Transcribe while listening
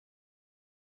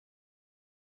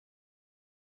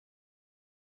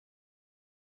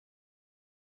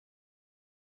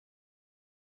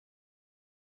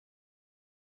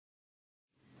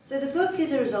So the book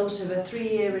is a result of a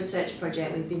 3-year research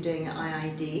project we've been doing at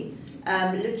IIED,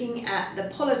 looking at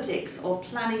the politics of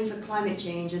planning for climate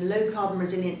change and low carbon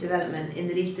resilient development in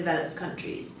the least developed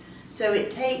countries. So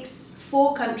it takes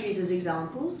 4 countries as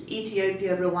examples,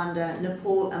 Ethiopia, Rwanda,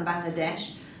 Nepal and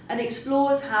Bangladesh, and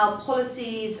explores how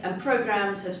policies and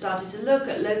programs have started to look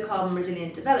at low carbon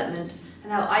resilient development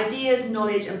and how ideas,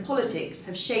 knowledge and politics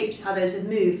have shaped how those have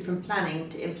moved from planning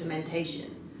to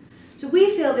implementation. So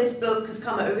we feel this book has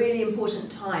come at a really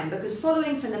important time because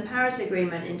following from the Paris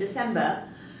Agreement in December,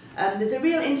 there's a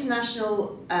real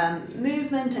international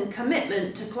movement and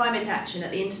commitment to climate action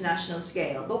at the international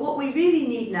scale. But what we really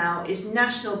need now is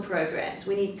national progress.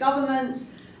 We need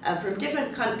governments from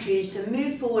different countries to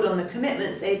move forward on the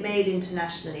commitments they've made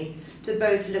internationally to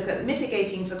both look at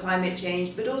mitigating for climate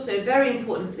change, but also very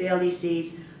important for the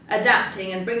LDCs,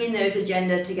 adapting and bringing those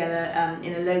agendas together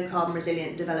in a low carbon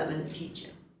resilient development future.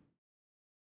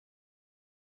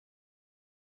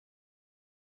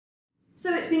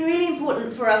 So it's been really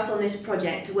important for us on this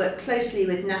project to work closely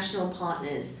with national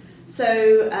partners.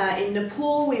 So in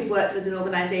Nepal, we've worked with an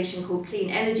organisation called Clean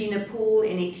Energy Nepal.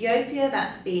 In Ethiopia,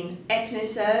 that's been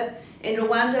ECNOSERV. In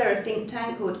Rwanda, a think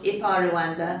tank called IIED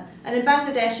Rwanda. And in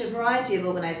Bangladesh, a variety of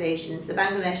organisations, the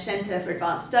Bangladesh Centre for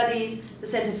Advanced Studies, the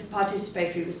Centre for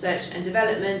Participatory Research and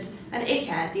Development, and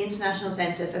IICAD, the International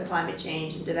Centre for Climate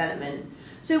Change and Development.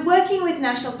 So working with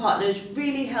national partners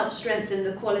really helps strengthen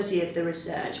the quality of the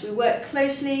research. We work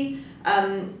closely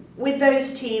with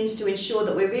those teams to ensure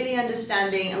that we're really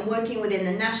understanding and working within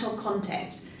the national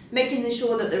context, making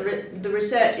sure that the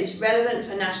research is relevant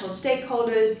for national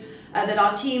stakeholders, that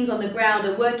our teams on the ground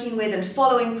are working with and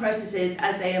following processes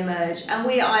as they emerge, and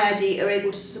we at IIED are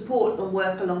able to support and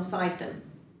work alongside them.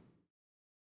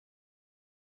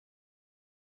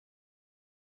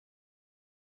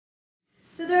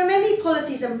 So there are many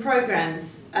policies and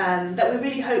programs that we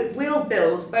really hope will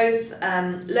build both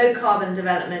low carbon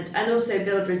development and also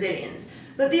build resilience.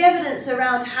 But the evidence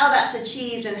around how that's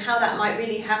achieved and how that might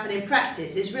really happen in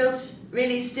practice is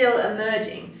really still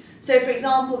emerging. So for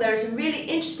example, there are some really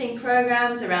interesting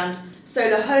programs around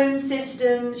solar home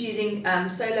systems, using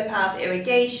solar power for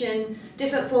irrigation,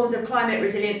 different forms of climate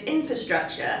resilient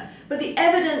infrastructure. But the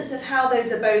evidence of how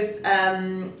those are both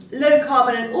low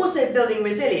carbon and also building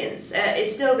resilience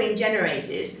is still being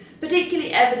generated,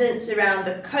 particularly evidence around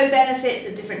the co-benefits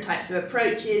of different types of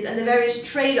approaches and the various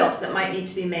trade-offs that might need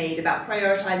to be made about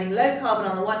prioritising low carbon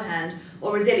on the one hand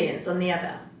or resilience on the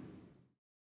other.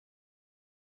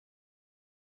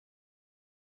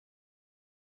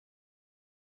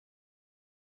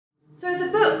 So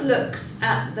the book looks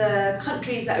at the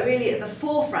countries that are really at the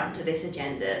forefront of this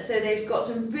agenda. So they've got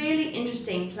some really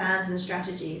interesting plans and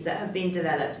strategies that have been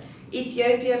developed.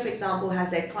 Ethiopia, for example,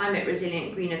 has their climate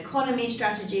resilient green economy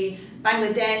strategy.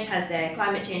 Bangladesh has their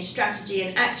climate change strategy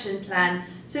and action plan.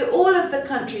 So all of the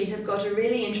countries have got a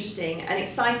really interesting and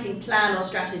exciting plan or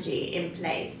strategy in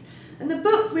place. And the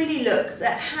book really looks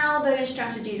at how those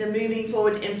strategies are moving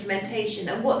forward to implementation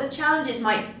and what the challenges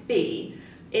might be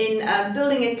in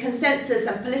building a consensus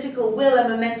and political will and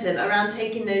momentum around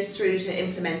taking those through to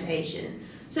implementation.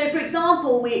 So for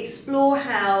example, we explore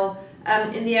how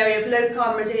in the area of low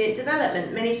carbon resilient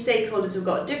development, many stakeholders have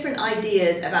got different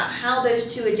ideas about how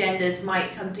those two agendas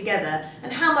might come together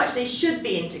and how much they should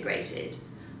be integrated.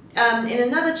 In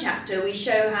another chapter, we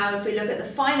show how if we look at the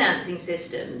financing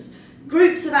systems,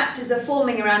 groups of actors are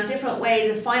forming around different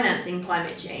ways of financing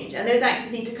climate change, and those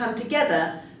actors need to come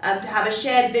together to have a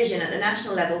shared vision at the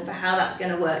national level for how that's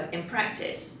going to work in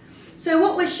practice. So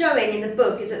what we're showing in the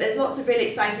book is that there's lots of really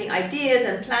exciting ideas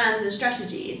and plans and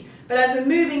strategies, but as we're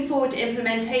moving forward to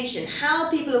implementation, how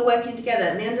people are working together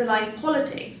and the underlying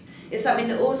politics is something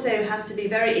that also has to be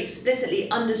very explicitly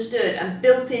understood and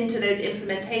built into those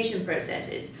implementation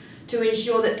processes to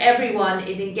ensure that everyone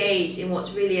is engaged in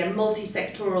what's really a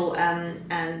multi-sectoral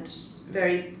and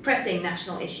very pressing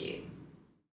national issue.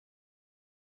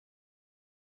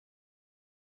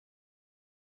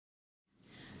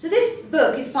 So this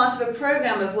book is part of a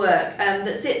programme of work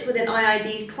that sits within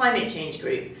IIED's climate change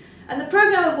group. And the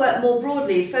programme of work more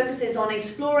broadly focuses on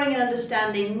exploring and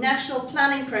understanding national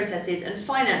planning processes and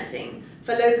financing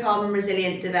for low carbon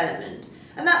resilient development.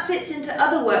 And that fits into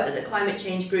other work that the climate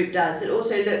change group does. It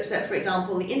also looks at, for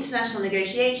example, the international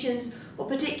negotiations or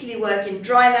particularly work in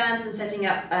dry lands and setting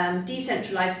up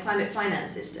decentralised climate finance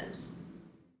systems.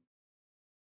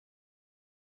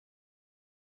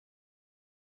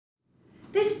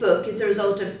 This book is the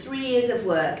result of 3 years of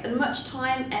work and much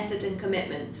time, effort and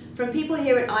commitment from people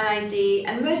here at IIED,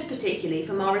 and most particularly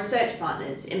from our research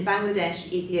partners in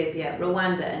Bangladesh, Ethiopia,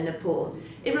 Rwanda and Nepal.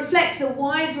 It reflects a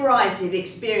wide variety of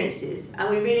experiences and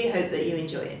we really hope that you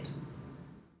enjoy it.